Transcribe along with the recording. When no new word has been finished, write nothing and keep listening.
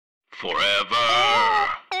Forever.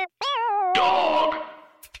 Dog.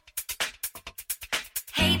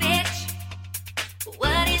 Hey bitch,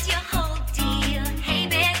 what is your whole deal? Hey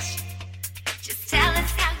bitch, just tell us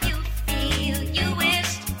how you feel. You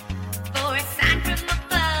wished for a sign from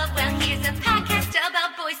above. Well, here's a podcast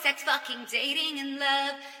about boy sex, fucking, dating, and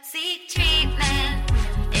love. Seek treatment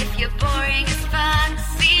if you're boring as fuck.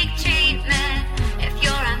 Seek treatment if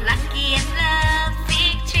you're unlucky in love.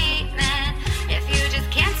 Seek treatment if you just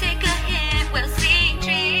can't take a hint. Well, seek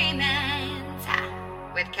treatment.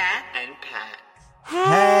 With Kat and Pat.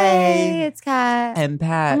 Hey, it's Kat. And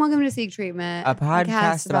Pat. And welcome to Seek Treatment, A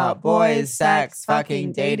podcast about boys, sex,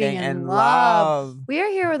 fucking, dating, and love. We are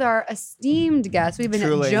here with our esteemed guest. We've been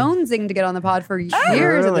Truly. jonesing to get on the pod for years at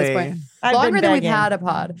this point. I've Longer been than we've begging. had a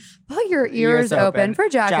pod. Put your ears open for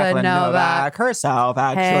Jacqueline Novak. herself,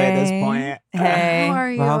 actually, at this point. Hey. How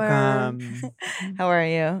are you? Welcome. How are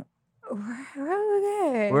you? We're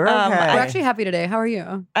okay. We're okay. We're actually happy today. How are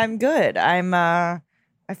you? I'm good. I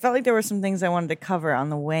felt like there were some things I wanted to cover on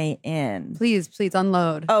the way in. Please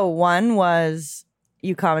unload. Oh, one was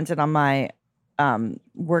you commented on my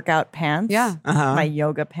workout pants. Yeah. My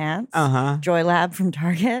yoga pants. Joy Lab from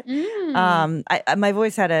Target. My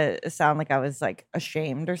voice had a sound like I was like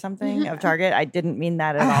ashamed or something of Target. I didn't mean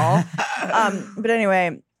that at all. But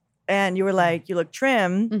anyway, and you were like, you look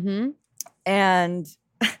trim. Mm-hmm. And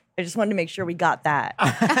I just wanted to make sure we got that.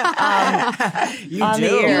 You on do.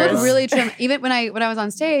 the You ears. look really trim. Even when I was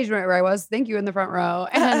on stage, where I was, thank you, in the front row,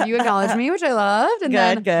 and you acknowledged me, which I loved. And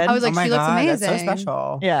then Good. I was like, oh my she looks God, amazing. That's so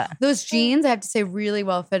special. Yeah. Those jeans, I have to say, really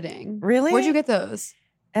well fitting. Really? Where'd you get those?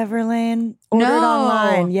 Everlane ordered No.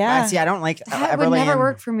 online. Yeah. See, I don't like That Everlane. would never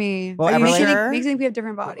work for me. Well, Are you Everlane- sure? Makes me think we have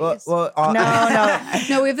different bodies. No.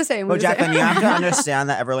 No, we have the same. Well, We have the Jacqueline, same. you have to understand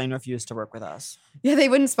that Everlane refused to work with us. Yeah, they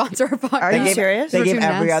wouldn't sponsor our podcast. Are you serious? They We're give too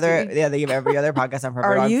every other, nasty. they give every other podcast on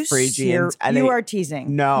Are you free jeans. And You they, are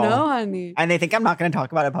teasing. no, No, honey. and they think I'm not going to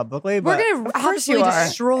talk about it publicly. We're But going to Of course you absolutely are.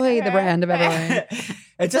 destroy the brand of Everlane.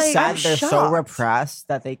 it's just like, sad I'm they're so shocked. repressed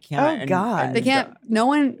that they can't. Oh, God. They can't,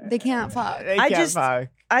 they can't fuck. They I can't just- fuck.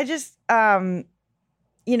 I just,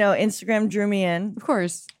 Instagram drew me in, Of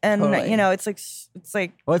course. and Totally. it's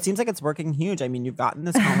like Well, it seems like it's working huge. I mean, you've gotten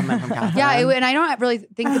this compliment from Catherine. Yeah, and I don't really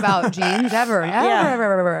think about jeans ever.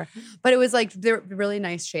 Ever. But it was like, they're really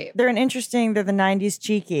nice shape. they're the '90s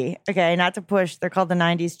cheeky. Okay, not to push. They're called the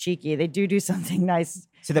 '90s cheeky. They do something nice.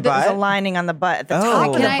 See the There's butt? a lining on the butt at the Oh. top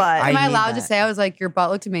of Can the I, butt. am I I need allowed to that. say, I was like, your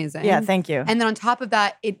butt looked amazing. Yeah, thank you. And then on top of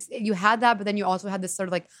that, you had that, but then you also had this sort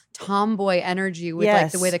of like tomboy energy with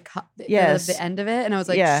like the way the end of it. And I was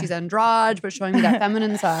like, she's androgyne, but showing me that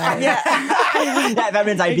feminine side. Yeah. that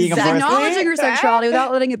feminine side being, of course, Acknowledging her sexuality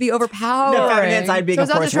without letting it be overpowering. the feminine side being, so of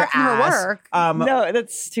it's not course, her distracting from her ass. work. No,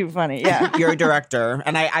 that's too funny. Yeah. You're a director,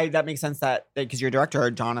 and I that makes sense that because you're a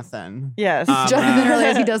director, Jonathan. Yes. Jonathan early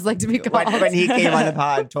as he does like to be called. When he came on the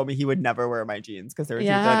pod, told me he would never wear my jeans because they were too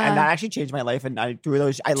thin, and that actually changed my life. And I threw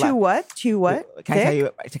those. I To what? To what? Can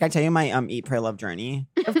I tell you my Eat, Pray, Love journey?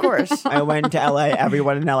 Of course. I went to LA.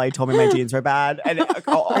 Everyone in LA told me my jeans were bad. And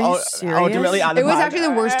Are you serious? ultimately on the It was pod- actually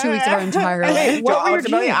the worst 2 weeks of our entire life. What were your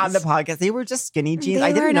ultimately jeans? on the podcast, they were just skinny jeans. They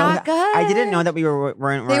I didn't were know not that. I didn't good. know that we weren't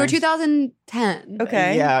wearing. They were 2010.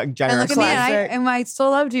 Okay. Yeah, And generous. look at me, Classic. and I still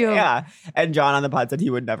loved you. Yeah, and John on the pod said he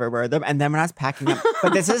would never wear them. And then when I was packing up,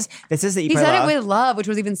 but this is the Eat, He Pray, said Love. it with love, which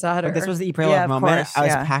was even sadder. But this was the Eat, Pray, Yeah, Love of moment. course, I was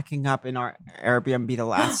yeah. packing up in our Airbnb the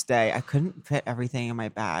last day. I couldn't fit everything in my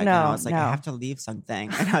bag. No, and I was like, no. I have to leave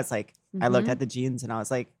something. And I was like, I looked at the jeans and I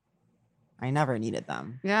was like, I never needed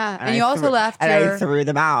them. Yeah, and you I also threw- left and your I threw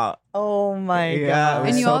them out. Oh my Yeah, god. it was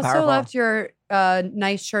and you so also powerful. left your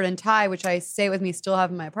nice shirt and tie, which I stay with me, still have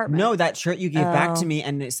in my apartment. No, that shirt you gave back to Oh. me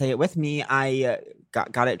and say it with me. I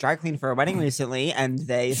got it dry cleaned for a wedding recently, and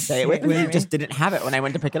they say it with me. Just didn't have it when I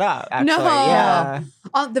went to pick it up. Actually. No. Yeah.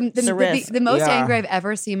 It's a risk. The most Yeah. angry I've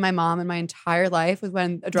ever seen my mom in my entire life was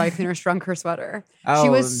when a dry cleaner shrunk her sweater. She Oh.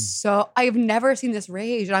 was so, I've never seen this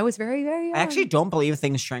rage, and I was very, very young. I actually don't believe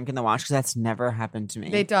things shrink in the wash because that's never happened to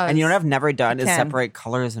me. It does. And you know what I've never done It is can. separate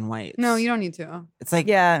colors and whites. No, you don't need to. It's like,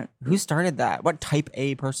 Yeah. who started that? What type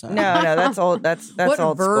A person? No, that's old. That's What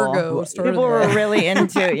old Virgo school. started People were that? really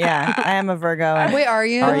into. Yeah, I am a Virgo. And Wait, are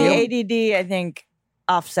you? Are the you? ADD, I think,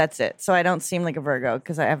 offsets it, so I don't seem like a Virgo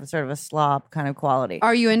because I have a sort of a slob kind of quality.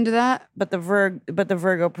 Are you into that? But the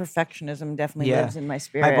Virgo perfectionism definitely Yeah. lives in my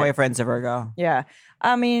spirit. My boyfriend's a Virgo. Yeah,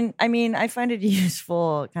 I mean, I find it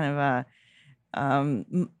useful, kind of a,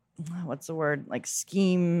 what's the word? Like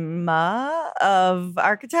schema of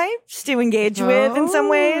archetypes to engage with in some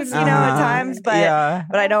ways, you know, at times. But yeah.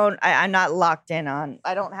 but I don't. I'm not locked in on.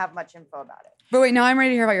 I don't have much info about it. But wait, now I'm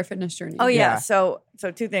ready to hear about your fitness journey. Oh yeah. Yeah. So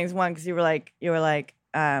two things. One, because you were like,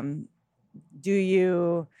 do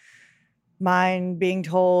you mind being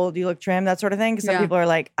told you look trim, that sort of thing? Because some people are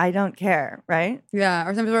like, I don't care, right? Yeah.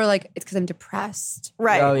 Or some people are like, it's because I'm depressed.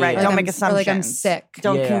 Right, right. Like Don't make assumptions. Or like I'm sick.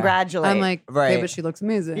 Don't congratulate. I'm like, okay, but she looks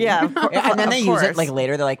amazing. Yeah, and then they use it like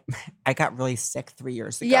later. They're like, I got really sick 3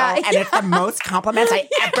 years ago. Yeah. And it's the most compliments I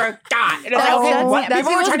ever got. And it's like, okay, what?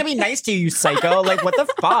 People were trying to be nice to you, you psycho. Like, what the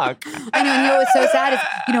fuck? I know. And you know what's so sad is,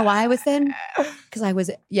 you know why I was thin? Because I was,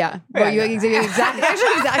 Well, you exactly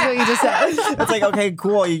what you just said. It's like, okay,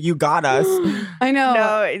 cool. You got us. I know.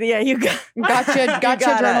 No, yeah, you gotcha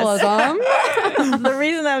journalism. The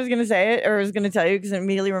reason I was going to say it, or was going to tell you, because it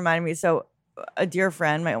immediately reminded me. So, a dear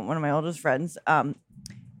friend, one of my oldest friends,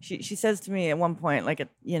 she says to me at one point, like at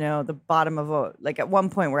the bottom of at one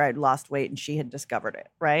point where I'd lost weight and she had discovered it,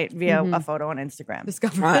 right, via a photo on Instagram.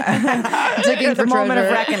 Discovered it. Digging for the moment of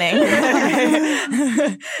treasure.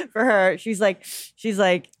 reckoning for her. She's like,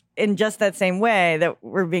 in just that same way that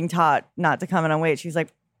we're being taught not to comment on weight. She's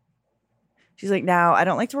like, now I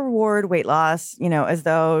don't like to reward weight loss, as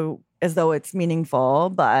though it's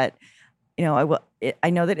meaningful, but I will.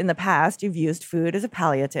 I know that in the past you've used food as a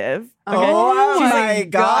palliative. Okay? Oh my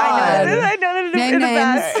God! I know that in the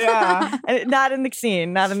past. Yeah, not in the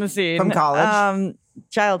scene from college.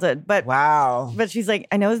 Childhood, but wow. But she's like,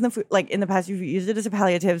 I know in the food, like in the past you've used it as a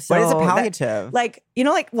palliative. So what is a palliative?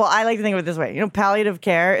 Well, I like to think of it this way. palliative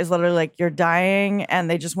care is literally like you're dying and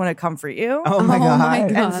they just want to comfort you. Oh my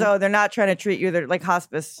God! And so they're not trying to treat you. They're like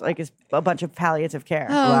hospice, like is a bunch of palliative care.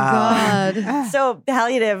 Oh God! So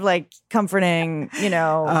palliative, like comforting,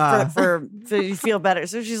 for so you feel better.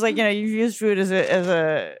 So she's like, you've used food as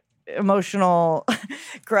a emotional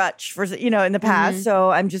crutch for in the past, so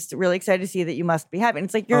I'm just really excited to see that you must be happy. And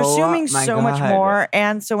it's like you're assuming so much more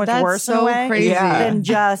and so much worse in a way than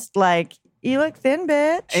just like you look thin,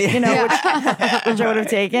 bitch. Which I would have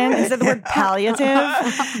taken instead of the word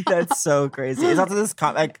palliative. That's so crazy. It's also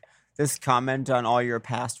this comment on all your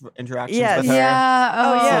past interactions with her. Yeah.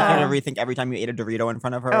 Oh, yeah. So you kind of rethink every time you ate a Dorito in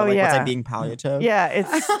front of her. Oh, was yeah. I being palliative? Yeah,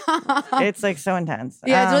 it's like so intense.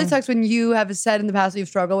 Yeah, it really sucks when you have said in the past that you've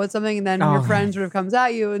struggled with something, and then your friend sort of comes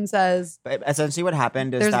at you and says. But essentially, what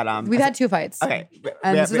happened is that we've had 2 fights. Okay,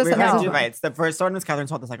 and we've had 2 fights. The first one was Catherine's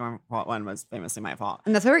fault. The second one was famously my fault.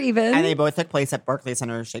 And that's why we're even. And they both took place at Barclays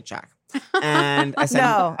Center Shake Shack. And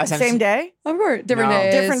same day. Of course, different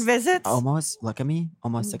days, different visits. Almost. Look at me.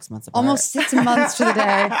 Almost 6 months apart. Almost 6 months to the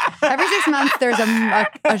day. Every 6 months, there's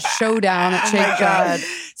a showdown at Shake Shack.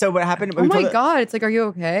 So what happened? Oh my God! It's like, are you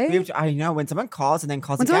okay? I know when someone calls and then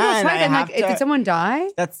calls when again. Someone calls did someone die?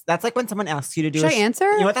 That's like when someone asks you to do. Should I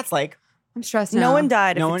answer? You know what that's like? I'm stressed now. No one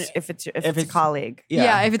died if it's a colleague.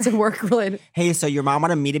 Yeah, if it's a work related. Hey, so your mom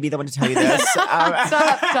wanted me to be the one to tell you this. Stop.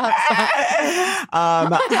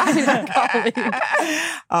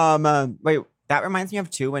 Wait, that reminds me of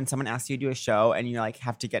too when someone asks you to do a show and you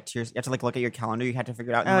have to look at your calendar. You have to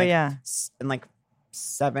figure it out. In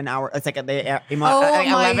 7 hours. It's like they 11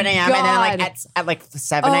 a.m. and then at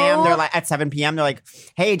 7 a.m. they're like at 7 p.m. they're like,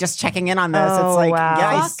 hey, just checking in on this. It's like,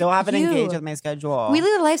 I still haven't engaged with my schedule. We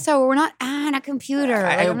live a lifestyle where we're not on a computer.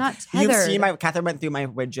 I'm not tethered. You've seen Catherine went through my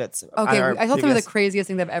widgets. Okay, I thought they were the craziest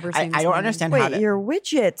things I've ever seen. I don't understand how your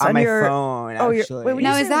widgets on my phone. Actually,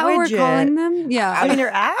 now is that what we're calling them? Yeah, I mean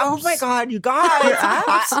your apps. Oh my God, you guys! Your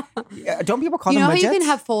apps? Don't people call them widgets? You know how you can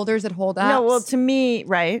have folders that hold apps? No, well, to me,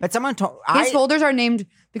 right? But someone told his folders are named.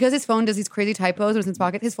 Because his phone does these crazy typos in his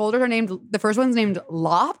pocket, his folders are named, the first one's named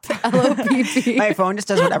LOP, L-O-P-P. My phone just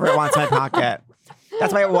does whatever it wants in my pocket.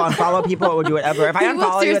 That's why it will unfollow people, it will do whatever. If I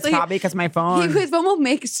unfollow you, it's probably because my phone... His phone will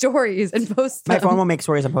make stories and post them. My phone will make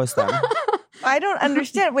stories and post them. I don't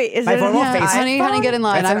understand. Wait, is my phone will face honey, get in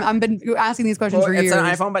line. I've been asking these questions for years. It's an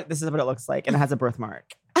iPhone, but this is what it looks like, and it has a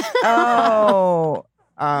birthmark. Oh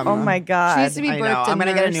my God. She used to be birthed I'm going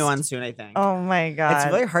to get a new one soon, I think. Oh my God. It's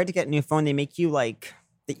really hard to get a new phone. They make you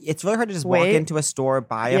it's really hard to just walk into a store,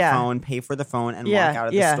 buy a phone, pay for the phone, and walk out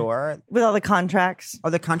of the store. With all the contracts.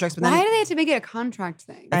 Or the contracts. But why do they have to make it a contract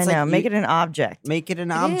thing? I know. Make it an object. Make it an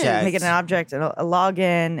object. Make it an object, a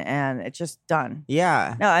login, and it's just done.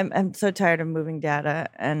 Yeah. No, I'm so tired of moving data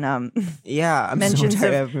and I'm so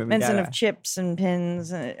tired of moving mention data. of chips and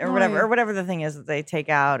pins or whatever the thing is that they take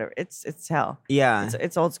out. Or it's hell. Yeah.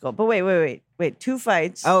 It's old school. But wait, 2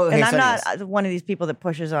 fights. Oh, okay, and I'm not one of these people that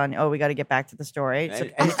pushes on, we got to get back to the story. So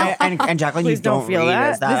And Jacqueline, you don't feel read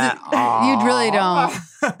that. as that. You really don't.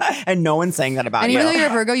 And no one's saying that about and you. And even though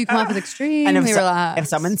you're a Virgo, you come off as extremely relaxed. If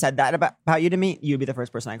someone said that about you to me, you'd be the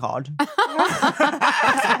first person I called.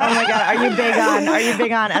 Oh my God. Are you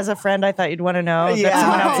big on as a friend? I thought you'd want to know that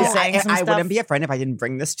someone else is saying some I stuff. wouldn't be a friend if I didn't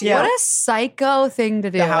bring this to you. What a psycho thing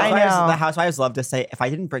to do. The housewives love to say, if I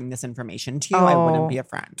didn't bring this information to you, I wouldn't be a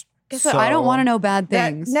friend. So I don't want to know bad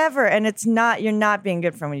things. Never. And it's not, you're not being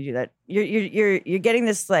good friend when you do that. You're getting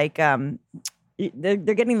this like, they're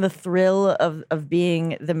getting the thrill of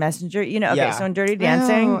being the messenger. You know, okay, so in Dirty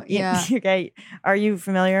Dancing, okay, are you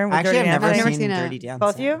familiar with Dirty Dancing? I've never seen Dirty Dancing.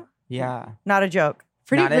 Both of you? Yeah. Not a joke.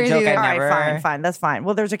 Pretty crazy. All right, fine. That's fine.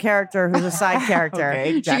 Well, there's a character who's a side character.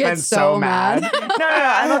 Okay, she gets so mad. No,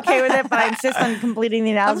 I'm okay with it, but I insist on completing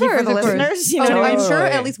the analogy for the listeners. You know, I'm sure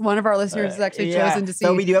at least one of our listeners has actually chosen to see.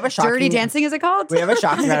 So we do have a shocking, Dirty Dancing, is it called? We have a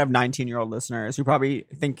shocking amount of 19-year-old listeners who probably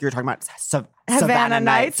think you're talking about Havana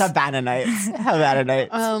Nights. Havana Nights. Havana Nights.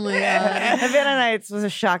 Oh my God. Havana Nights was a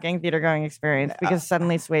shocking theater going experience because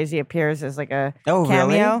suddenly Swayze appears as like a cameo,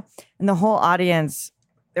 really? And the whole audience.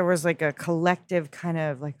 There was like a collective kind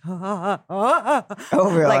of like, oh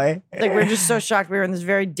really? Like we're just so shocked. We were in this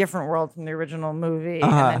very different world from the original movie,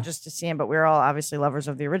 and then just to see him. But we were all obviously lovers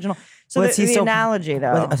of the original. So the analogy,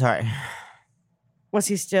 though, was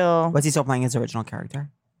he still playing his original character?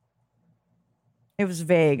 It was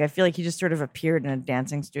vague. I feel like he just sort of appeared in a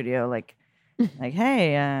dancing studio, like,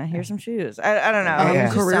 hey, here's some shoes. I don't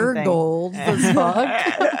know. Career goals.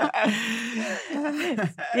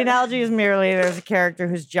 The analogy is merely there's a character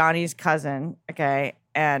who's Johnny's cousin, okay,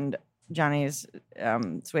 and Johnny's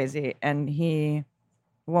Swayze, and he at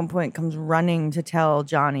one point comes running to tell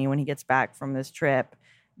Johnny when he gets back from this trip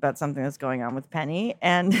about something that's going on with Penny,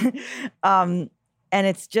 and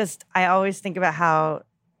it's just I always think about how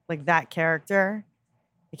like that character,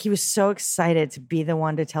 like he was so excited to be the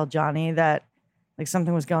one to tell Johnny that like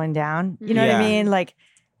something was going down. You know what I mean? Like.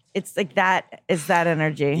 It's like that. It's that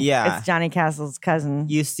energy. Yeah. It's Johnny Castle's cousin.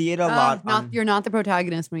 You see it a lot. You're not the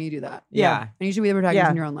protagonist when you do that. Yeah. And you should be the protagonist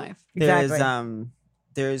in your own life. Exactly.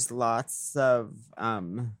 There's lots of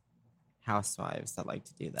housewives that like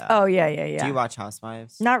to do that. Oh, yeah. Do you watch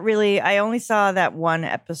Housewives? Not really. I only saw that one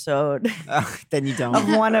episode. Then you don't.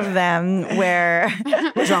 Of one of them where...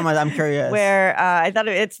 Which one was? I'm curious. Where I thought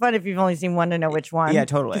it's fun if you've only seen one to know which one. Yeah,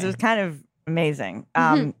 totally. Because it was kind of amazing.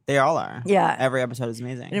 They all are. Yeah. Every episode is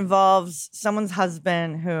amazing. It involves someone's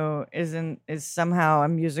husband who is somehow a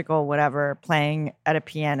musical whatever playing at a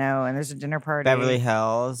piano and there's a dinner party. Beverly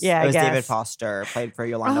Hills. Yeah, it was David Foster played for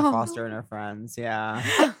Yolanda Foster and her friends. Yeah.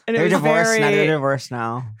 They're divorced now. They're divorced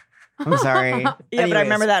now. I'm sorry. Yeah, but I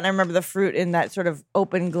remember that, and I remember the fruit in that sort of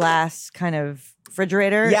open glass kind of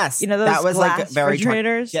refrigerator. Yes, you know those that was glass like very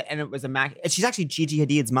refrigerators. Yeah, and it was she's actually Gigi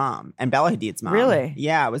Hadid's mom and Bella Hadid's mom. Really?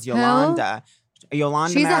 Yeah, it was Yolanda.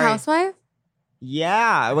 Yolanda. She's married, a housewife.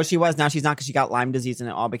 Yeah, well, she was. Now she's not because she got Lyme disease and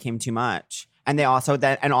it all became too much. And they also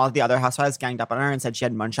and all the other housewives ganged up on her and said she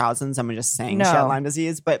had Munchausen. Someone just saying she had Lyme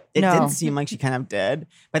disease, but it didn't seem like she kind of did.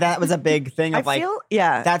 But that was a big thing of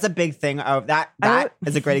that's a big thing of that. That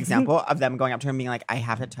is a great example of them going up to her and being like, "I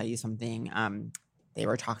have to tell you something. They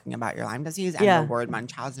were talking about your Lyme disease and the word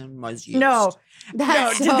Munchausen was used." No,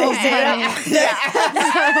 that's did they say that?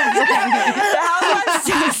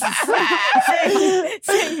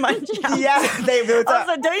 saying Munchausen. Yeah, they wrote that.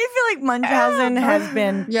 Also, don't you feel like Munchausen has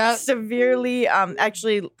been severely,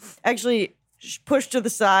 actually pushed to the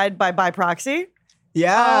side by proxy?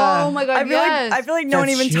 Yeah. Oh my God. I feel like no one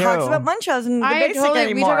even talks about Munchausen in the basic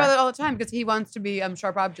anymore. We talk about it all the time because he wants to be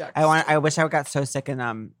Sharp Objects. I wish I got so sick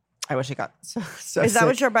and I wish I got so Is that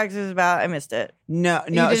what Sharp Objects is about? I missed it. No.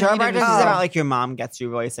 Sharp Objects is about like your mom gets you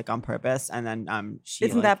really sick on purpose and then she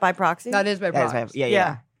isn't that by proxy? That is by proxy.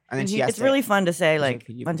 Yeah. And then it's really fun to say like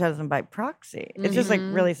Munchausen by proxy. It's just like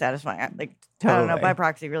really satisfying. Like totally. I don't know, by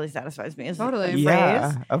proxy really satisfies me. Totally.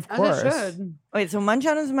 Yeah, of course. As it should. Wait, so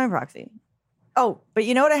Munchausen is my proxy. Oh, but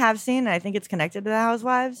you know what I have seen? I think it's connected to the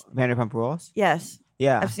Housewives. Vanderpump Rules? Yes.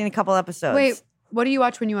 Yeah. I've seen a couple episodes. Wait, what do you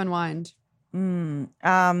watch when you unwind?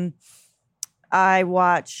 I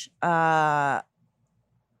watch I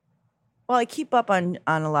keep up on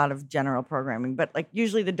a lot of general programming, but like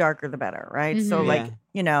usually the darker the better, right? Mm-hmm. So like,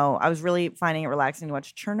 you know, I was really finding it relaxing to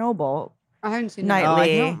watch Chernobyl. I haven't seen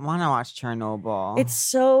nightly. Oh, I don't want to watch Chernobyl. It's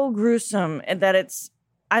so gruesome that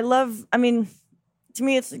to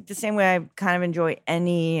me it's like the same way I kind of enjoy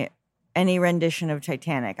any rendition of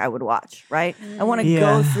Titanic I would watch, right? I want to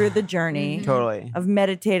go through the journey of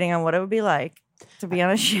meditating on what it would be like to be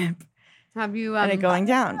on a ship. Have you and it going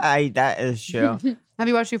down? That is true. Have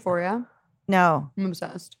you watched Euphoria? No. I'm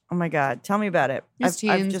obsessed. Oh my God. Tell me about it.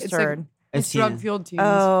 I've just heard. It's drug-fueled teens.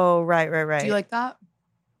 Oh, right. Do you like that?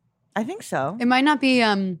 I think so. It might not be.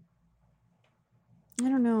 I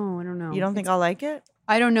don't know. You don't think I'll like it?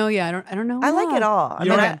 I don't know. Yeah, I don't know. I like it all. You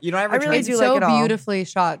don't ever I really it's do so like it all. beautifully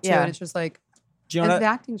shot too, and it's just like. The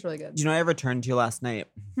acting's really good. Do you know what I returned to last night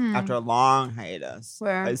after a long hiatus?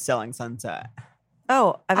 Where? I was Selling Sunset.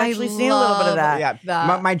 Oh, I've actually seen a little bit of that.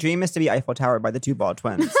 Yeah, my dream is to be Eiffel Tower by the two bald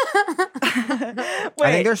twins. Wait, I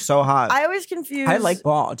think they're so hot. I always confuse. I like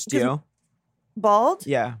bald. Do you? Bald?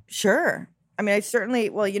 Yeah. Sure. I mean, I certainly.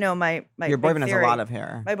 Well, my your boyfriend has a lot of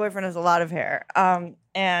hair. My boyfriend has a lot of hair.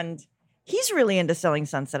 And he's really into Selling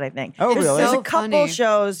Sunset, I think. Oh, really? There's so a couple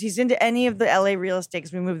shows. He's into any of the LA real estate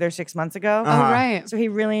because we moved there 6 months ago. Oh, right. So he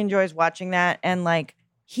really enjoys watching that. And like,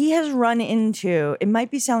 he has run into, it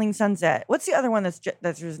might be Selling Sunset. What's the other one that's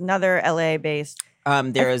there's another LA based?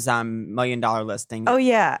 There is $1 Million Listing. Oh,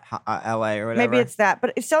 yeah. LA or whatever. Maybe it's that.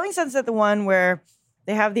 But is Selling Sunset the one where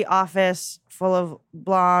they have the office full of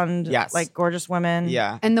blonde, like gorgeous women?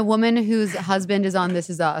 Yeah. And the woman whose husband is on This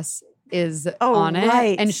Is Us is on it.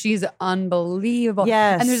 Right. And she's unbelievable.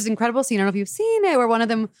 Yes. And there's this incredible scene, I don't know if you've seen it, where one of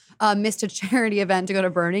them missed a charity event to go to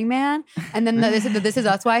Burning Man. And then the This Is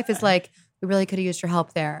Us wife is like, we really could have used your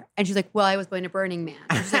help there. And she's like, well, I was going to Burning Man.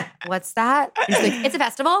 And she's like, what's that? And she's like, it's a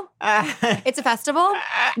festival. It's a festival.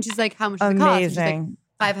 And she's like, how much does it cost? And she's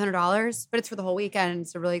like, $500, but it's for the whole weekend.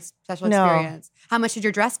 It's a really special experience. How much did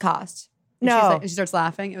your dress cost? And and she starts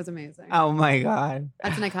laughing. It was amazing. Oh my God.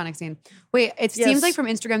 That's an iconic scene. Wait, it seems like from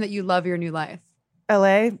Instagram that you love your new life.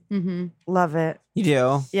 LA? Mm-hmm. Love it. You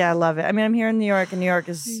do? Yeah, I love it. I mean, I'm here in New York, and New York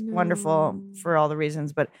is wonderful for all the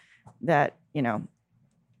reasons, but that,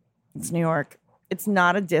 it's New York. It's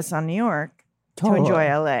not a diss on New York to enjoy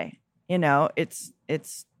LA.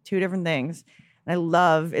 It's two different things. And I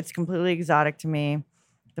love, it's completely exotic to me.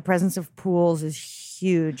 The presence of pools is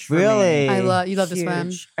huge for me. You love to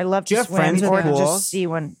swim. I love to swim friends or with to pools? just see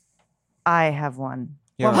one. I have one.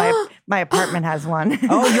 Yeah. Well, my apartment has one.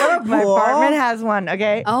 Oh, you have a My pool? apartment has one.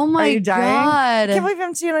 Okay. Oh my Are you dying? God. I can't believe I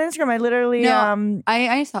haven't seen it on Instagram. I literally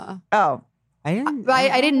I saw. Oh. I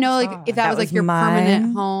didn't know if that was like your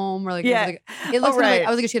permanent home or like it looks like I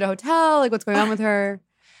was like, is she at a hotel? Like what's going on with her?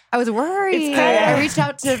 I was worried. I reached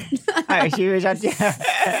out to she reached out to you.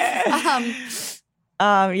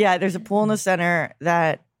 Yeah, there's a pool in the center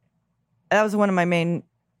that was one of my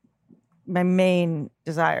main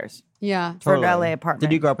desires. Yeah. For an LA apartment.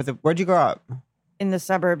 Did you grow up where'd you grow up? In the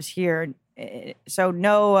suburbs here. So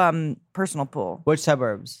no personal pool. Which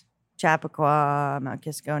suburbs? Chappaqua, Mount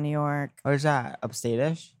Kisco, New York. Where's that?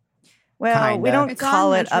 Upstate-ish? Well, Kinda. we don't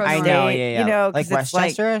call it upstate. I know, yeah. Like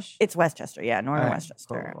Westchester-ish? It's Westchester, yeah, northern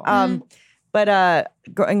Westchester. Cool. But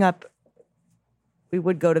growing up, we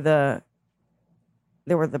would go to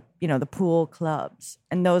there were the pool clubs,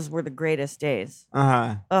 and those were the greatest days.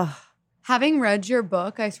 Ugh. Having read your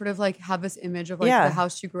book, I sort of like have this image of like the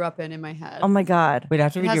house you grew up in my head. Oh my God. We'd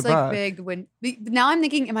have to read your book. Big now I'm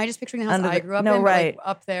thinking, am I just picturing the house I grew up in? Right. But, like,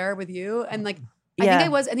 up there with you. And like I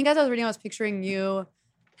think as I was reading, I was picturing you.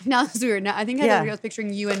 Now this is weird. Now I think I was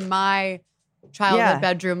picturing you in my childhood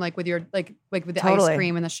bedroom, like with your like with the ice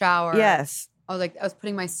cream in the shower. Yes. I was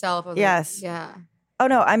putting myself. Like, yeah. Oh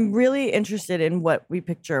no, I'm really interested in what we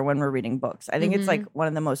picture when we're reading books. I think it's like one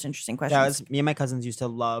of the most interesting questions. Me and my cousins used to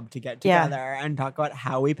love to get together and talk about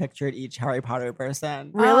how we pictured each Harry Potter person.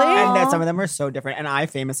 Really? And that some of them were so different. And I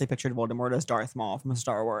famously pictured Voldemort as Darth Maul from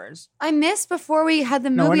Star Wars. I miss before we had the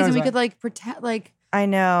movies and we could like pretend like. I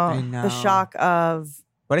know. The shock of.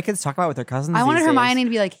 What do kids talk about with their cousins? I wanted these Hermione days? to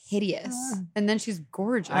be like hideous, and then she's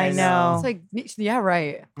gorgeous. I know. It's like, yeah,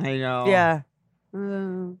 right. I know. Yeah.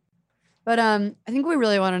 But I think what we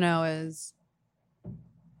really want to know is,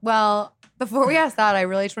 well, before we ask that, I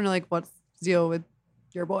really just want to know like what's the deal with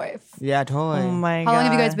your boy? Yeah, totally. Oh my God. How long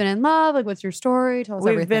have you guys been in love? Like, what's your story? Tell us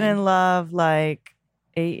everything. We've been in love like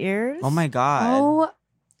 8 years. Oh my God. Oh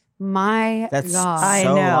my That's God.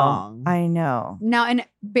 so long. I know. Now, and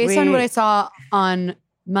based on what I saw on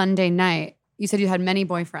Monday night, you said you had many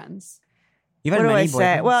boyfriends. You've had many boyfriends?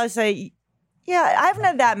 Say? Well, I say, yeah, I haven't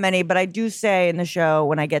had that many, but I do say in the show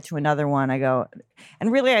when I get to another one, I go,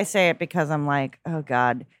 and really I say it because I'm like, oh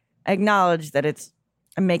God, I acknowledge that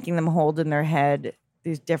I'm making them hold in their head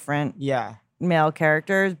these different male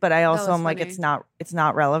characters, but I also am like, it's not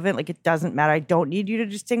relevant. Like it doesn't matter. I don't need you to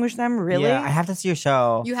distinguish them, really. Yeah, I have to see your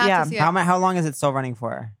show. You have to see it. How long is it still running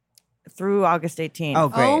for? Through August 18th. Oh,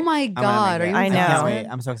 great. Oh my God. I know. I can't wait.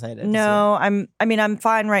 I'm so excited. No, I'm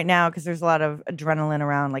fine right now because there's a lot of adrenaline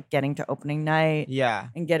around like getting to opening night. Yeah.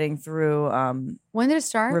 And getting through when did it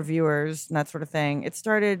start? Reviewers and that sort of thing. It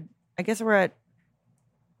started, I guess we're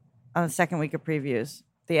on the second week of previews.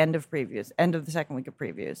 the end of the second week of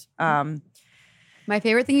previews. My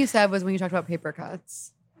favorite thing you said was when you talked about paper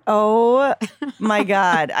cuts. Oh my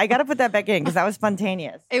God. I got to put that back in because that was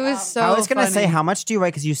spontaneous. It was so I was going to say, funny. how much do you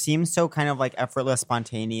write? Because you seem so kind of like effortless,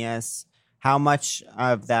 spontaneous. How much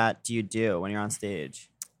of that do you do when you're on stage?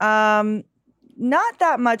 Not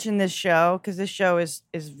that much in this show because this show is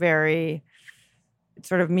very, it's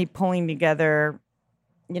sort of me pulling together,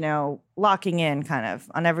 locking in kind of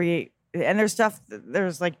on every, and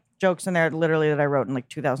there's like jokes in there literally that I wrote in like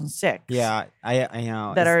 2006. Yeah, I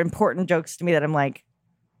know. That are important jokes to me that I'm like,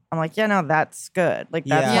 yeah, no, that's good. Like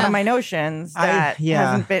that's one of my notions that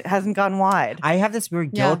hasn't gone wide. I have this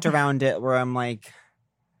weird guilt around it where I'm like,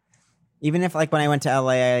 even if like when I went to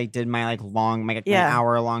LA, I did my like long, my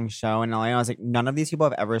hour-long show in LA, and I was like, none of these people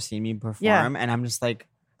have ever seen me perform, and I'm just like,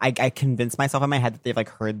 I convinced myself in my head that they've like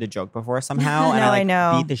heard the joke before somehow, and I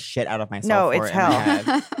know. Beat the shit out of myself. No, for it's it in my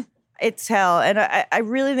head. It's hell, and I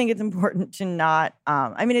really think it's important to not.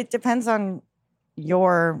 I mean, it depends on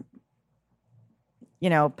your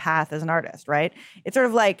path as an artist, right? It's sort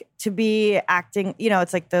of like to be acting,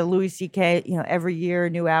 it's like the Louis C.K., every year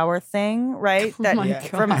new hour thing, right? That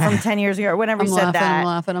from 10 years ago or whenever he said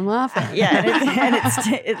that. I'm laughing. Yeah,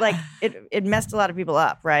 it messed a lot of people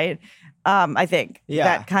up, right? I think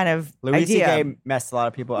that kind of Louis idea. C.K. messed a lot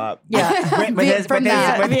of people up. Yeah, with his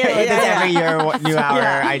every year new hour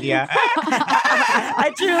idea.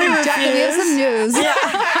 I truly refuse. Jacqueline, we have some news. Yeah.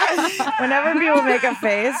 Whenever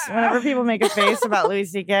people make a face about Louis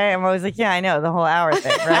C.K., I'm always like, yeah, I know the whole hour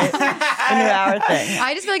thing, right? The new hour thing.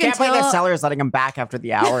 I just feel like can't believe the seller's letting him back after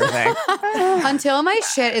the hour thing. Until my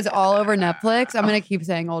shit is all over Netflix, I'm gonna keep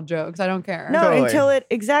saying old jokes. I don't care. No, until it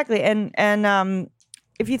exactly and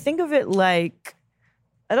if you think of it like,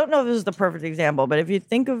 I don't know if this is the perfect example, but if you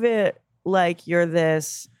think of it like you're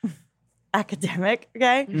this academic,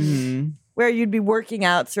 okay, where you'd be working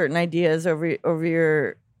out certain ideas over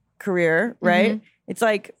your career, right? Mm-hmm. It's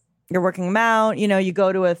like you're working them out. You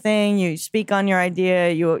go to a thing, you speak on your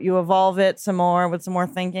idea, you evolve it some more with some more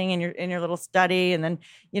thinking in your little study, and then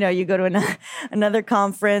you go to another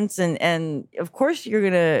conference, and of course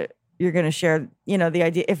you're gonna share the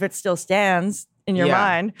idea if it still stands in your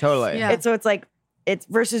mind. Totally. Yeah. It's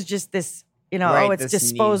versus just this, it's this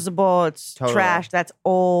disposable, it's trash, that's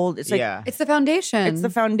old. It's like it's the foundation. It's the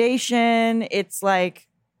foundation. It's like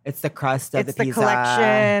it's the crust of the pizza. It's the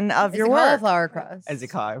collection of your work. Cauliflower crust. It's a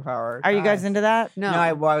cauliflower crust. Are you guys into that?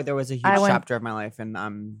 No. There was a huge chapter of my life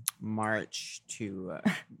in March to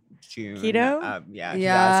June. Keto?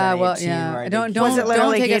 Yeah. Well, yeah. Don't was it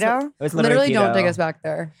literally don't take keto? It was literally keto. Don't take us back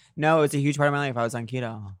there. No, it was a huge part of my life. I was on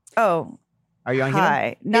keto. Oh. Are you on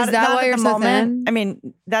keto? Is that why you're so thin? I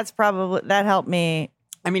mean, that helped me.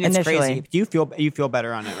 I mean, it's crazy. You feel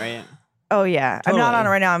better on it, right? Oh yeah, totally. I'm not on it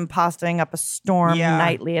right now. I'm pastaing up a storm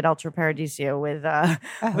nightly at Ultra Paradiso with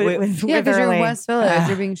because you're in West Village.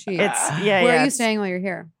 You're being cheap. Where are you staying while you're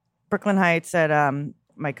here? Brooklyn Heights at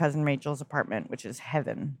my cousin Rachel's apartment, which is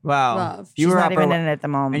heaven. Wow, love. She's not even in it at the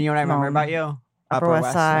moment. And you know what I remember about you? Upper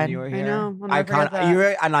West Side. You were here. I know. You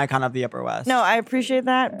were an icon of the Upper West. No, I appreciate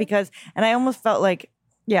that and I almost felt like,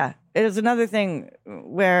 it was another thing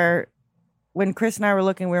where when Chris and I were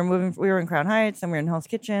looking, we were in Crown Heights and we were in Hell's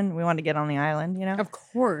Kitchen. We wanted to get on the island, Of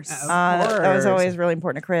course. That was always really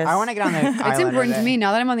important to Chris. I want to get on the island. It's important to me.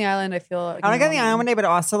 Now that I'm on the island, I feel like I want to get on the island one day, but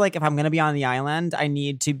also like if I'm going to be on the island, I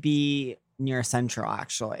need to be near Central,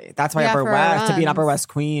 actually. That's why Upper West, to be an Upper West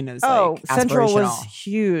queen is Central was aspirational.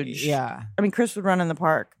 Huge. Yeah. I mean, Chris would run in the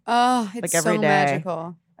park. Oh, it's like every so day.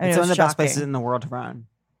 magical. It's one of the best places in the world to run.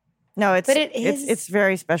 No, but it is. It's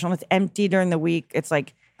very special. It's empty during the week. It's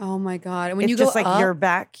like, oh my God. And when it's you go just like up, your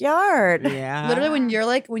backyard. Yeah. Literally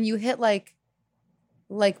when you hit like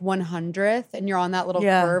 100th and you're on that little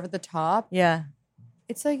curve at the top. Yeah.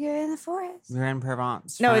 It's like you're in the forest. You're in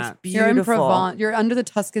Provence. No, it's beautiful. You're in Provence. You're under the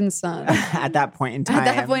Tuscan sun. At that point in time. At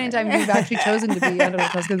that point in time, you've actually chosen to be under the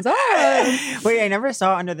Tuscan sun. Wait, I never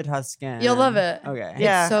saw Under the Tuscan. You'll love it. Okay.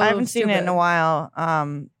 Yeah, so I haven't seen it in a while.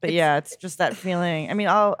 But it's just that feeling. I mean,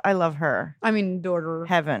 I love her. I mean, daughter.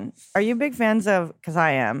 Heaven. Are you big fans of, because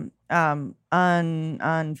I am,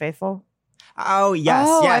 Unfaithful? Oh, yes.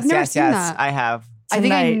 Oh, yes, I've never yes, seen yes. that. I have. I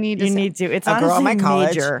think I need to. You need to. It's a girl in my honestly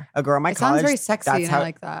college. major. A girl in my It college. sounds very sexy, and I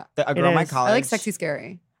like that. A girl in my is. college. I like sexy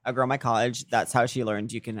scary. A girl in my college. That's how she learned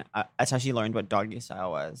that's how she learned what doggy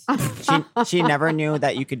style was. she never knew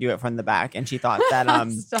that you could do it from the back, and she thought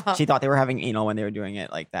that she thought they were having anal when they were doing it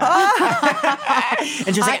like that.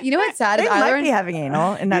 And she's like, you know what's sad They is I might learned be having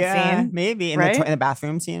anal in that scene. maybe in right? in the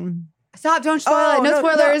bathroom scene. Stop! Don't spoil it. No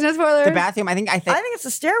spoilers. No spoilers. The bathroom. I think it's the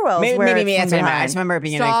stairwells. Maybe it's I just remember it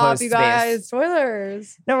being in a closed you space. guys.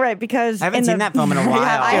 Spoilers. No, right? Because I haven't seen that film in a while.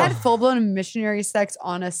 I had full blown missionary sex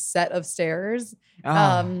on a set of stairs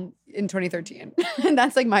in 2013, and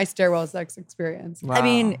that's like my stairwell sex experience. Wow. I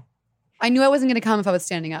mean, I knew I wasn't going to come if I was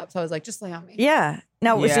standing up, so I was like, just lay on me. Yeah.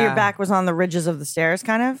 No, so your back was on the ridges of the stairs,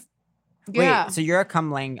 kind of. Yeah. Wait, so you're a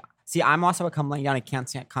cum laying. See, I'm also a cum laying down. I can't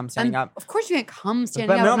come standing up. Of course, you can't come standing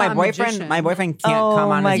But up. no, I'm not a magician. my boyfriend can't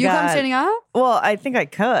come on. my You come God. standing up? Well, I think I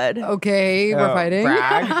could. Okay, we're fighting.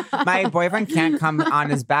 Brag. My boyfriend can't come on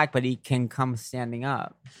his back, but he can come standing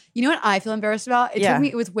up. You know what I feel embarrassed about?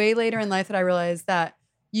 It was way later in life that I realized that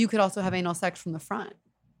you could also have anal sex from the front.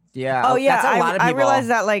 Yeah. Oh yeah, that's a lot of people. I realized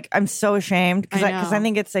that. Like, I'm so ashamed because I I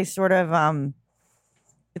think it's a sort of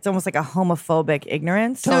it's almost like a homophobic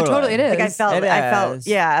ignorance. No, totally, it is. Like I felt.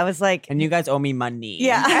 Yeah, I was like, and you guys owe me money.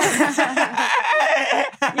 yeah.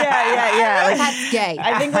 Yeah. Like, That's gay.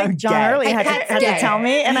 I think like John gay. Early had to tell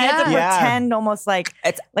me, and I had to Yeah. pretend almost like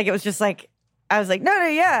it was just like I was like, no,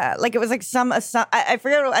 yeah, like it was like I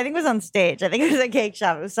forget. I think it was on stage. I think it was a cake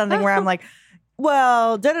shop. It was something where I'm like,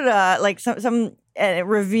 well, like some. And it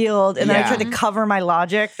revealed, and then I tried to cover my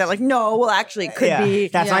logic that, like, no, well, actually, it could be.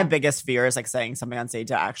 That's my biggest fear is like saying something on stage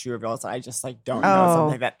that actually reveals that I just like don't know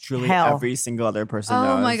something that truly every single other person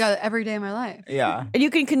knows. Oh my God, every day of my life. Yeah. And you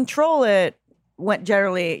can control it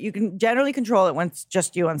you can generally control it when it's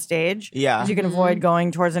just you on stage. Yeah. 'Cause you can avoid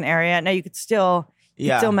going towards an area. Now you could still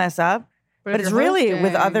mess up. But if it's you're really hosting-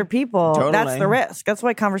 with other people. Totally. That's the risk. That's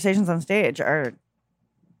why conversations on stage are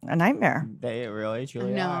a nightmare. They really,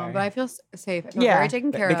 truly are. No, but I feel safe. I feel very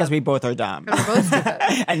taken care because of. we both are dumb. We're both stupid.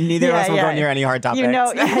 And neither of us will go near any hard topics. You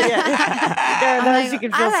know, there are those you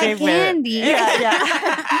can feel safe candy. with.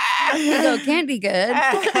 Yeah. So candy good.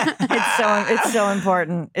 It's so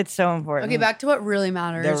important. It's so important. Okay, back to what really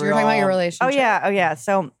matters. The You're talking about your real- relationship. Oh yeah.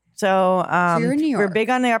 So you're in New we're York. big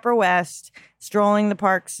on the Upper West. Strolling the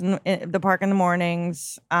parks in the park in the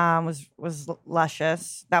mornings was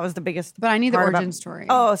luscious. That was the biggest. But I need the part origin about- story.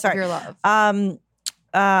 Oh, sorry. Of your love.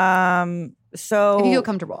 So If you feel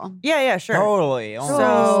comfortable. yeah, sure. Totally.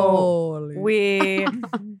 So we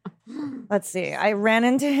let's see. I ran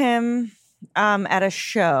into him at a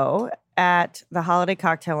show at the Holiday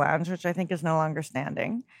Cocktail Lounge, which I think is no longer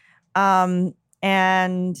standing. And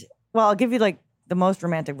well, I'll give you like the most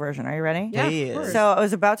romantic version. Are you ready? Yeah, Please. of course. So I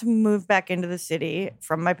was about to move back into the city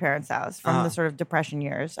from my parents' house from the sort of depression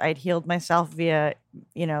years. I'd healed myself via,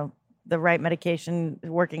 the right medication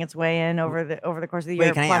working its way in over the course of the year.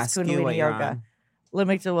 Wait, can I plus ask you Kundalini what you're yoga. on?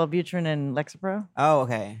 Lamictal, Wellbutrin, and Lexapro. Oh,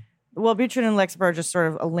 okay. Wellbutrin and Lexapro are just sort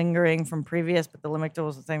of a lingering from previous, but the Lamictal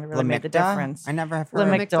was the thing that really made the Lamicta? difference. I never have heard of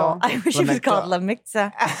Lamictal. I wish it was called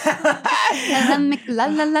Lamixa. I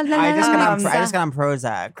just got on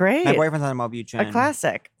Prozac. Great. My boyfriend's on Wellbutrin. A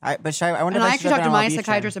classic. I wonder And if I I actually should talked have to been my on Wellbutrin.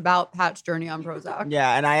 psychiatrist about Pat's journey on Prozac.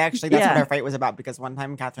 Yeah, and that's what Yeah. our fight was about because one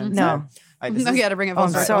time Catherine No. said, this No, is- you had to bring it full I'm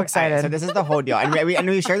circle. so excited. So this is the whole deal, and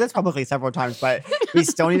we shared this publicly several times, but we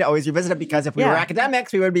still need to always revisit it because if we were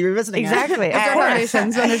academics, we would be revisiting Exactly. it. Of It's our course.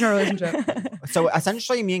 foundations, foundational relationship. So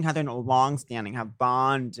essentially, me and Catherine, long-standing, have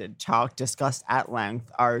bonded, talked, discussed at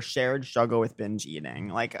length our shared struggle with binge eating,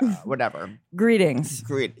 like whatever. Greetings.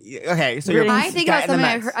 Great. Okay, so Greetings. I think about something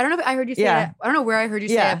I heard. I don't know if I heard you say Yeah. it. I don't know where I heard you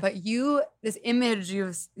say Yeah. it, but this image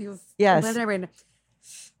you've Yes. planted in my brain.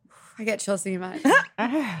 I get chills thinking about it.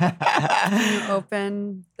 You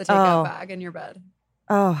open the takeout bag in your bed.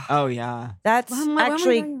 Oh, Oh yeah. that's When am I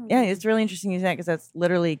actually, talking about yeah, this? it's really interesting you say that because that's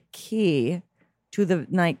literally key to the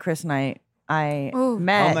night Chris and I Ooh.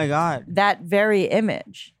 met. Oh my god. That very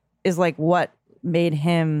image is like what made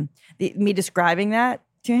him, me describing that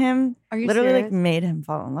to him, Are you literally serious? like made him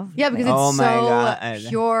fall in love with Yeah, me. because Oh it's my so God.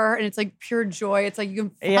 pure and it's like pure joy. It's like you can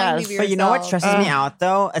finally Yes. be But you know what yourself. stresses me out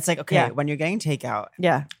though? It's like, okay, Yeah. when you're getting takeout,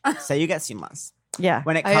 Yeah. say you get Seamless. Yeah.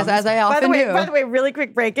 When it As comes, I By often do. the way, really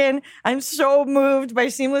quick break in. I'm so moved by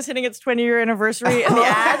Seamless hitting its 20-year anniversary and the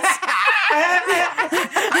ads.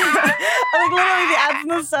 Like literally the ads in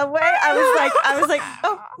the subway. I was like,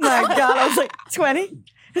 oh my God. I was like, 20?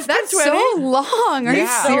 It's been That's 20? so long. Are you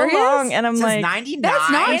Yeah. So serious? long. And I'm since like, 99.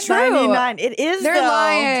 That's not it's true. 99. It is They're though.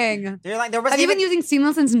 lying. They're like, there wasn't Have you even, been using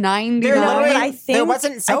Seamless since 99? They're No, literally- but I think there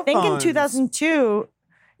wasn't cell I think in phones. 2002.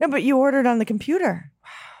 No, but you ordered on the computer.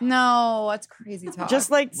 No, that's crazy talk. Just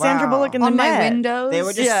like Sandra Wow. Bullock in the on my net. Windows. They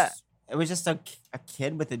were just. Yeah. It was just a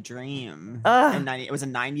kid with a dream. It was a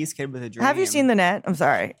 90s kid with a dream. Have you seen The Net? I'm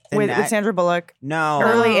sorry. With Sandra Bullock? No.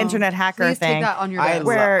 Early internet hacker Please thing. take that on your I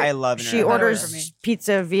list. love she orders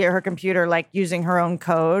pizza via her computer, like using her own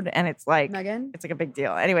code. And it's like, Megan? It's like a big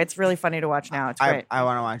deal. Anyway, it's really funny to watch now. It's great. I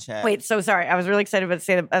want to watch it. Wait, so sorry. I was really excited about to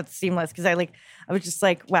say about Seamless because I was just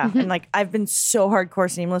like, wow. And like, I've been so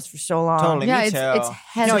hardcore Seamless for so long. Totally, yeah, me too. it's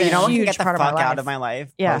No, you know what? Huge Get the part fuck of my out life. of my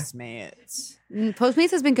life. Yeah. Postmates.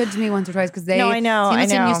 Postmates has been good to me once or twice because they. No, I know.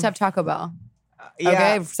 Seamless used to have Taco Bell. Okay,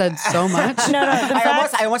 I've said so much.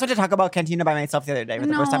 I almost went to talk about Cantina by myself the other day for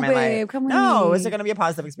the first time in my life. Come with No, me. is it going to be a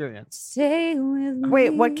positive experience? Stay with me.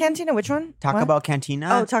 Wait, what Cantina? Which one? Taco Bell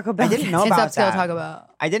Cantina? Oh, Taco Bell. I didn't know It's about upscale that. Taco Bell.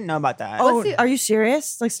 I didn't know about that. Oh, are you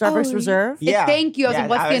serious? Like Starbucks Oh, Reserve? Yeah. Thank you. I was Yeah, like,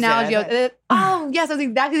 what's I the was- analogy? yeah, Oh, yes, that's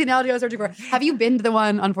exactly the analogy I was searching for. Have you been to the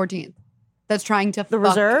one on 14th? That's trying to The fuck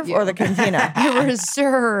Reserve you? or the Cantina? The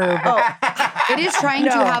Reserve. It is trying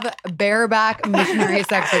to have bareback missionary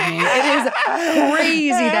sex with me. It is crazy,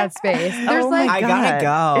 that space. There's my like I gotta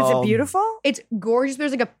go. Is it beautiful? it's gorgeous.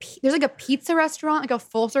 There's like a pizza restaurant, like a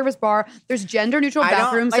full service bar. There's gender neutral I don't-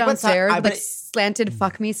 bathrooms like, what's downstairs, that- like slanted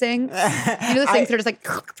fuck me sings. You know the things that are just like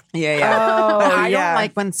Yeah. Oh, But I yeah. don't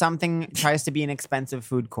like when something tries to be an expensive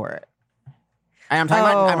food court. And I'm talking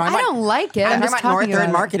about. I don't like it. I'm I'm just talking about talking North Third about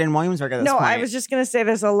it. Market in Williamsburg at this No, point. I was just gonna say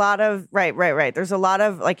there's a lot of right. There's a lot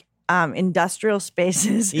of like industrial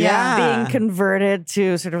spaces Yeah. being converted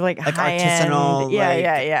to sort of like high artisanal, end. Yeah, like-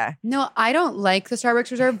 yeah. No, I don't like the Starbucks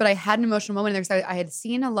Reserve, but I had an emotional moment there because I had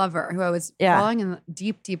seen a lover who I was falling in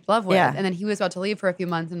deep, deep love with, Yeah. and then he was about to leave for a few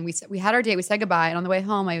months, and we had our date. We said goodbye, and on the way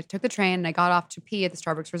home, I took the train and I got off to pee at the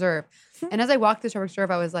Starbucks Reserve. And as I walked the Starbucks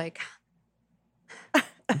Reserve, I was like,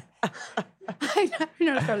 I never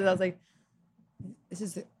noticed that. I was like, this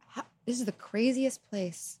is the craziest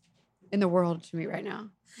place in the world to me right now.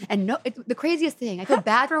 And the craziest thing, I feel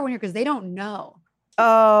bad for everyone here because they don't know.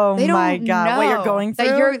 Oh They don't my god, know what you're going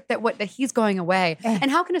through? that he's going away. And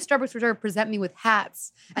how can a Starbucks Reserve present me with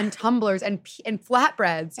hats and tumblers and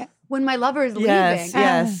flatbreads when my lover is leaving?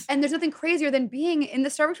 Yes. And there's nothing crazier than being in the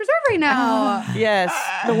Starbucks Reserve right now. Yes,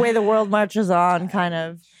 the way the world marches on, kind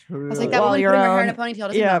of. I was like, that While woman you're putting her hair in a on- ponytail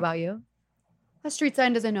doesn't know about you. A street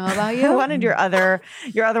sign doesn't know about you. I wanted your other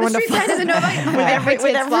the one to street sign doesn't know about you.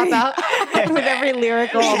 with every out. with every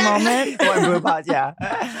lyrical moment. One boob pause, yeah.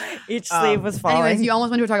 Each sleeve was falling. Anyways, you almost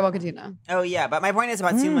went to talk about Cantina. Oh yeah, but my point is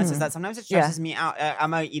about Seamless is that sometimes it stresses me out.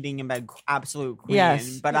 I'm a eating in bed absolute queen,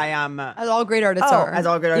 Yes. but I am As all great artists are. as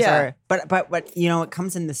all good as Yeah. are. But you know, it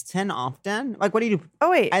comes in this tin often. Like, what do you do? Oh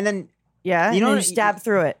wait, And then yeah, you you know know, what- you stab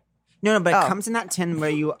through it. no, but Oh. it comes in that tin where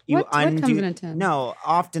you What undo. comes in a tin? No,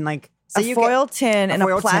 often like say A you foil tin and a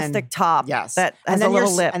foil plastic tin. top. Yes, that has and a then little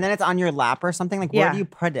you're- lip. and then it's on your lap or something. Like, Yeah. where do you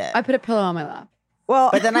put it? I put a pillow on my lap. Well,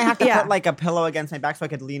 But then I have to yeah, put like a pillow against my back so I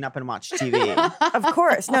could lean up and watch TV. of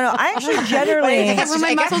course. No, I actually generally. Wait, When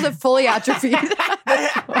my muscles have fully atrophied.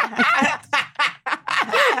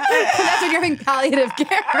 That's when you're having palliative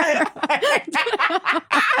care.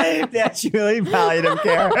 That's really palliative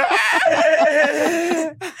care.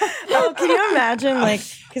 Oh, can you imagine? Like,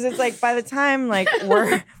 because it's like by the time like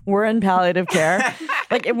we're in palliative care,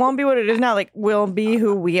 like it won't be what it is now. Like we'll be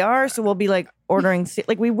who we are, so we'll be like ordering.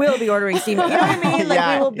 Like we will be ordering semen. You know what I mean? Like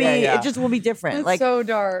Yeah, we will be. yeah. It just will be different. It's like so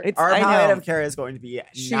dark. it's. Our I know. palliative care is going to be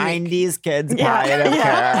Chic. 90s kids Yeah. palliative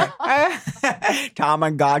care.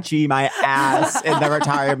 Tamagotchi my ass in the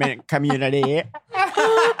retirement community. No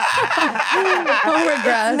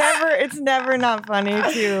regrets. It's never not funny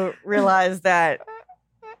to realize that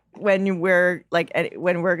when we're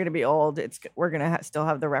going to be old, we're going to still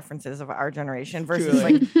have the references of our generation versus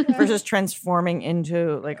Truly. versus transforming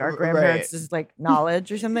into like our grandparents' like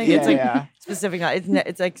knowledge or something. Yeah, It's like yeah. specific.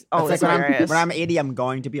 It's like oh, It's it's like hilarious. when I'm 80, I'm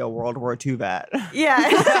going to be a World War II vet. Yeah.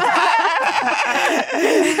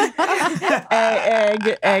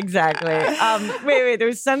 Exactly. Wait.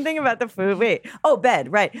 There's something about the food.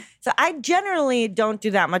 Bed. Right. So I generally don't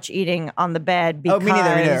do that much eating on the bed because. Oh, me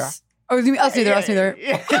neither. Oh, us neither.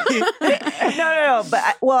 No.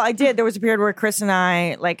 But I did. There was a period where Chris and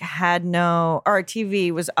I like had our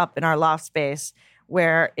TV was up in our loft space.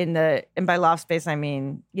 Where and by loft space I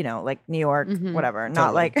mean like New York, whatever.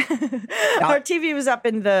 Not like our TV was up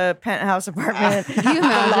in the penthouse apartment. Can you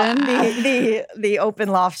imagine? the open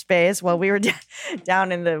loft space while we were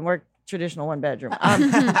down in the more traditional one bedroom.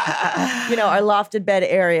 Our lofted bed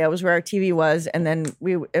area was where our TV was, and then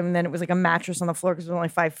it was like a mattress on the floor because it was only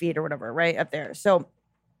 5 feet or whatever, right up there. So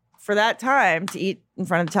for that time to eat in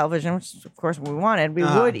front of the television, which is of course what we wanted, we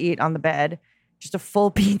would eat on the bed, just a full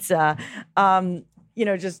pizza.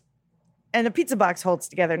 Just And the pizza box holds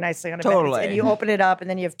together nicely on a Totally. bed. And you open it up, and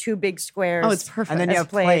then you have 2 big squares. Oh, it's perfect. And then you have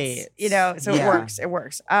plates. You know, so it works. It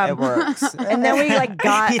works. It works. And then we like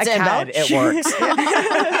got Pizza a in couch. bed. It works.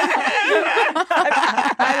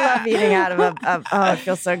 I love eating out of oh, it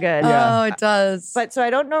feels so good. Oh, it does. But so I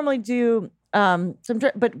don't normally do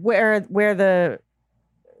but where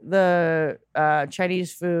the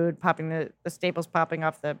Chinese food popping the staples popping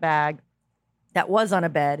off the bag that was on a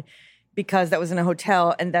bed, because that was in a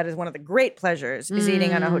hotel, and that is one of the great pleasures is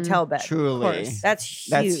eating on a hotel bed. Truly. That's huge.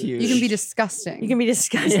 That's huge. you can be disgusting. You can be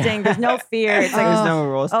disgusting. There's no fear. It's like There's no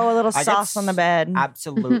rules. a little I get sauce on the bed.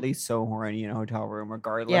 Absolutely so horny in a hotel room,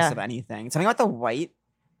 regardless of anything. Something about the white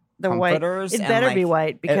The white. comforters. It and, better like, be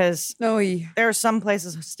white because Oy. there are some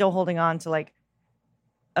places still holding on to like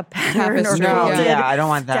a pattern or Tapestry, No, quilted yeah, I don't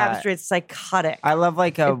want that. tapestry. It's psychotic. I love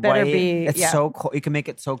like a It better white. be- It's yeah. so cold. You can make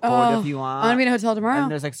it so cold Oh, if you want. I want to be in a hotel tomorrow. And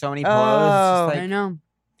there's like so many pillows. Oh. It's just, I like, know.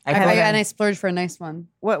 I feel like And I splurged for a nice one.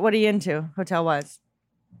 What are you into hotel wise?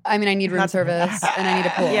 I mean, I need room Not- service and I need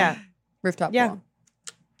a pool. Yeah. Rooftop Yeah.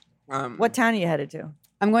 pool. What town are you headed to?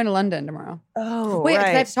 I'm going to London tomorrow. Oh, Wait, 'cause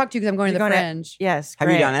right. I have to talk to you because I'm going You're to the going to- Fringe. Yes. Have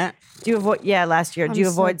great. you done it? Do you avoid? Yeah, last year. I'm Do you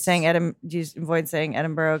so avoid ex- saying Do you avoid saying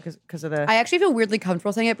Edinburgh because of the I actually feel weirdly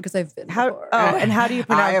comfortable saying it because I've been how? before. Oh, and how do you I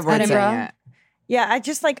pronounce avoid Edinburgh? saying it. Yeah, I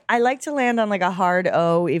just like I like to land on like a hard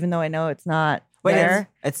O, even though I know it's not Wait, there.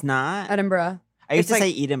 it's not. Edinburgh. I used it's to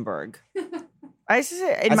like- say Edinburgh, I used to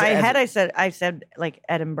say, in As a- my as a- head, I said like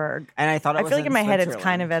Edinburgh. and I thought it I was feel like in my head it's Switzerland.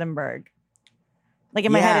 kind of Edinburgh. Like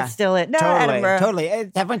in my head it's still no totally, Edinburgh. Totally,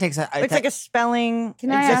 it definitely takes a. It's like a spelling. Can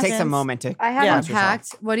I It ask- takes a moment to. I haven't Yeah.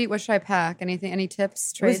 packed. What should I pack? Anything? Any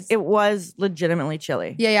tips? Trades? It was legitimately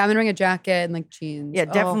chilly. yeah, I'm gonna bring a jacket and like jeans. Yeah,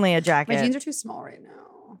 Oh, definitely a jacket. my jeans are too small right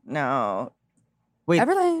now. No, Wait,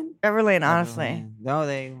 Everlane. Everlane, honestly. No,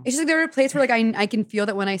 they. It's just like they're a place where like I can feel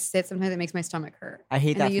that when I sit, sometimes it makes my stomach hurt. I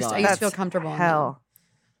hate And that I used feeling. to That's feel comfortable. in them. Hell.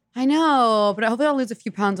 I know, but hopefully I'll lose a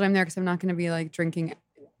few pounds when I'm there because I'm not going to be like drinking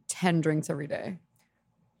 10 drinks every day.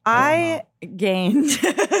 I gained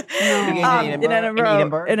You gained in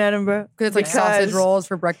Edinburgh. In Edinburgh. Because it's like sausage rolls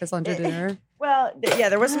for breakfast, lunch, or dinner. Well, yeah,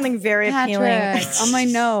 there was something very appealing Patrick, on my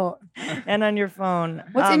note. and on your phone.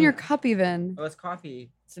 What's in your cup even? Oh, it's coffee.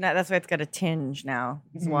 So now that's why it's got a tinge now.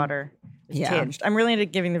 It's water. It's Yeah. tinged. I'm really into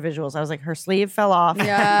giving the visuals. I was like, her sleeve fell off.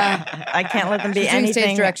 Yeah. I can't let them be She's doing anything.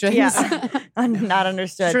 stage directions. Yeah. I'm not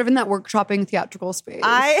understood. Sort of in that workshopping theatrical space.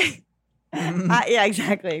 Yeah,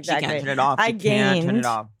 exactly. She can't turn it off. I She can't turn gained- it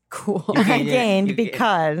off. cool. You I gained it. gained You-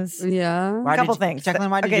 because Yeah. Why a couple did you- things.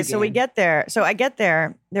 Jacqueline, why did okay, you so we gain? get there. So I get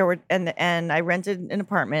there. There were and I rented an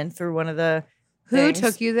apartment through one of the Who things.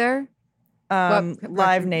 took you there? What-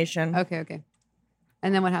 Live Nation. Okay.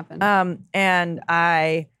 And then what happened? And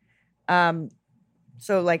I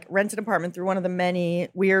so like rent an apartment through one of the many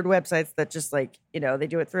weird websites that just like, they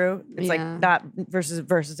do it through. It's like Yeah. not versus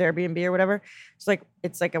Airbnb or whatever. It's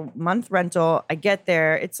like a month rental. I get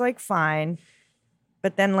there, it's like fine.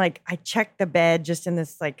 But then like I check the bed just in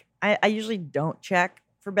this like I usually don't check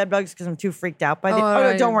for bed bugs because I'm too freaked out by the no,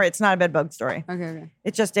 right. don't worry, it's not a bed bug story. okay.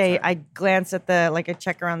 It's just I glance at I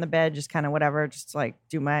check around the bed, just kind of whatever, just to like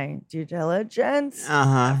do my due diligence.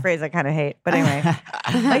 Uh A phrase I kind of hate, but anyway,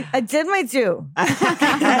 I did my due.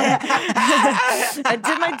 I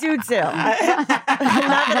did my due too. Not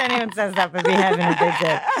that anyone says that, but we haven't if they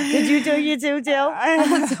did. Did you do your due too?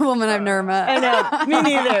 That's a woman I've never met. I know. Me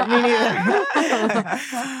neither.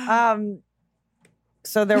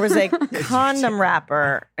 So there was a condom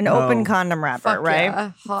wrapper, an open condom wrapper, Fuck right?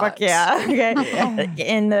 yeah. Hot. Fuck yeah. Okay.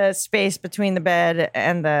 In the space between the bed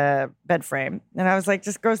and the bed frame. And I was like,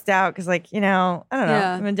 just grossed out because, like, I don't know.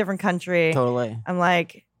 Yeah. I'm in a different country. Totally. I'm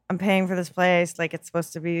like, I'm paying for this place. Like, it's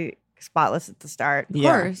supposed to be spotless at the start. Of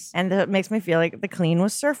course. And it makes me feel like the clean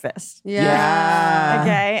was surfaced. Yeah.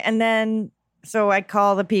 Okay. And then, so I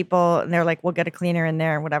call the people and they're like, we'll get a cleaner in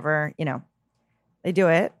there, whatever, They do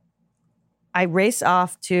it. I race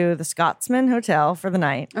off to the Scotsman Hotel for the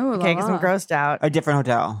night. Oh, okay, because I'm grossed out. A different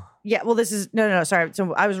hotel. Yeah, well, this is no, sorry.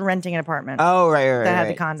 So I was renting an apartment Oh, right. that had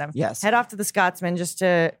the condom. Yes. Head off to the Scotsman just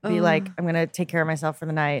to be like, I'm gonna take care of myself for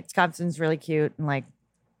the night. Scotsman's really cute and like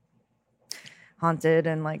haunted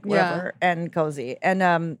and like whatever and cozy.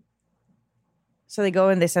 And so they go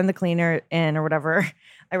and they send the cleaner in or whatever.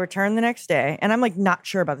 I return the next day and I'm like not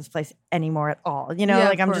sure about this place anymore at all. Yeah,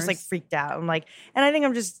 like of I'm just like course. freaked out. I'm like, and I think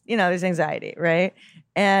I'm just, there's anxiety, right?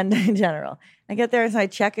 And in general, I get there and so I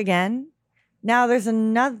check again. Now there's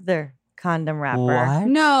another condom wrapper What?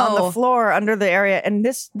 No. on the floor under the area. And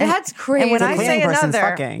this, That's crazy. and when I The say cleaning person's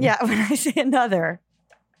another, fucking. yeah, when I say another,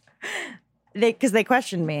 because they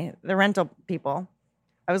questioned me, the rental people.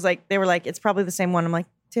 I was like, they were like, it's probably the same one. I'm like,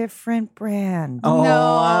 different brand. Oh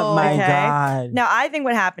No. my Okay. God. Now, I think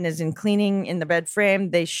what happened is in cleaning in the bed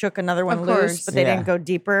frame, they shook another one Of loose, course. but they didn't go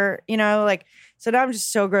deeper, like, so now I'm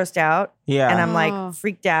just so grossed out. Yeah. And I'm Oh. like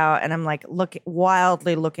freaked out and I'm like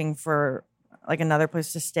wildly looking for like another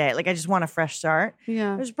place to stay. Like I just want a fresh start.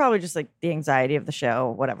 Yeah. It was probably just like the anxiety of the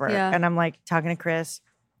show, whatever. Yeah. And I'm like talking to Chris.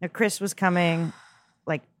 Now, Chris was coming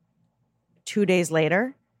like 2 days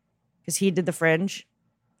later because he did the Fringe.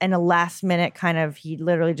 And a last minute kind of, he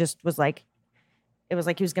literally just was like, it was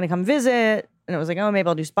like he was going to come visit. And it was like, oh, maybe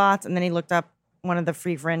I'll do spots. And then he looked up one of the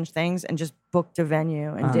free Fringe things and just booked a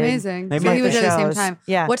venue and did Amazing. Maybe So he was the there at the same shows. time.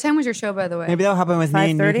 Yeah. What time was your show, by the way? Maybe that'll happen with me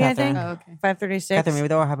and you, 5:30, I Catherine. think. Oh, okay. 5:36. Catherine, maybe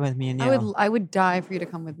that'll happen with me and you. I would die for you to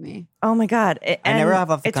come with me. Oh my God. I never have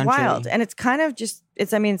left the it's country. wild. And it's kind of just,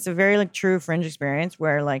 it's a very like true Fringe experience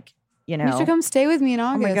where like, You should come stay with me in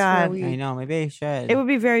August. for a God. week. I know. Maybe I should. it would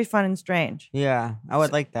be very fun and strange. Yeah, I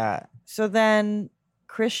would like that. So then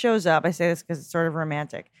Chris shows up. I say this because it's sort of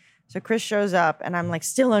romantic. So Chris shows up and I'm like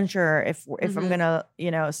still unsure if I'm going to,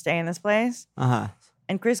 stay in this place. Uh-huh.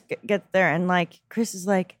 And Chris gets there and like, Chris is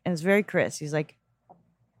like, and it's very Chris. He's like,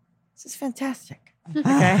 this is fantastic.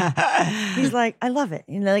 Okay. He's like, I love it.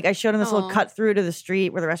 Like I showed him this little Aw. cut through to the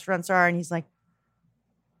street where the restaurants are. And he's like,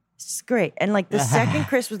 this is great. And like the second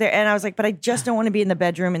Chris was there and I was like, but I just don't want to be in the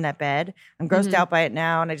bedroom in that bed. I'm grossed out by it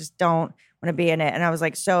now. And I just don't want to be in it. And I was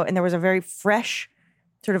like, and there was a very fresh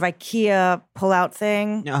sort of IKEA pull-out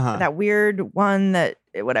thing, that weird one that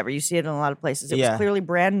whatever you see it in a lot of places. It was clearly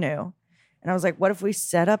brand new, and I was like, "What if we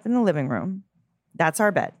set up in the living room? That's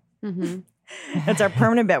our bed. That's our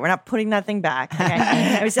permanent bed. We're not putting that thing back." Okay?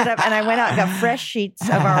 And we set up, and I went out and got fresh sheets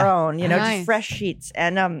of our own, Nice. just fresh sheets,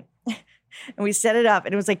 and and we set it up,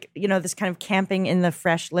 and it was like this kind of camping in the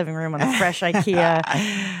fresh living room on the fresh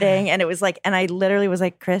IKEA thing, and it was like, and I literally was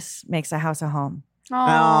like, "Chris makes a house a home."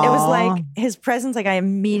 Oh, It was like his presence. Like I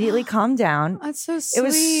immediately calmed down. that's so sweet. It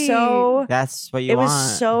was so. That's what you It want.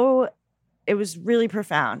 was so. It was really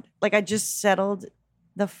profound. Like I just settled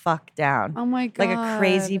the fuck down. Oh my God. Like a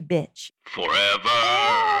crazy bitch.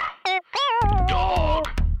 Forever. Dog.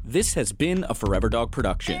 This has been a Forever Dog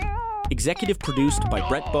production. Executive produced by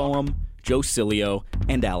Brett Boehm, Joe Cilio,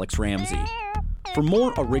 and Alex Ramsey. For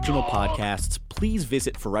more original podcasts, please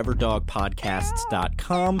visit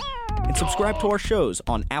foreverdogpodcasts.com and subscribe to our shows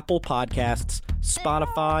on Apple Podcasts,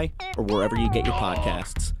 Spotify, or wherever you get your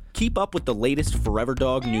podcasts. Keep up with the latest Forever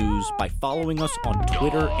Dog news by following us on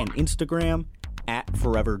Twitter and Instagram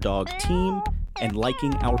 @ForeverDogTeam and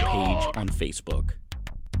liking our page on Facebook.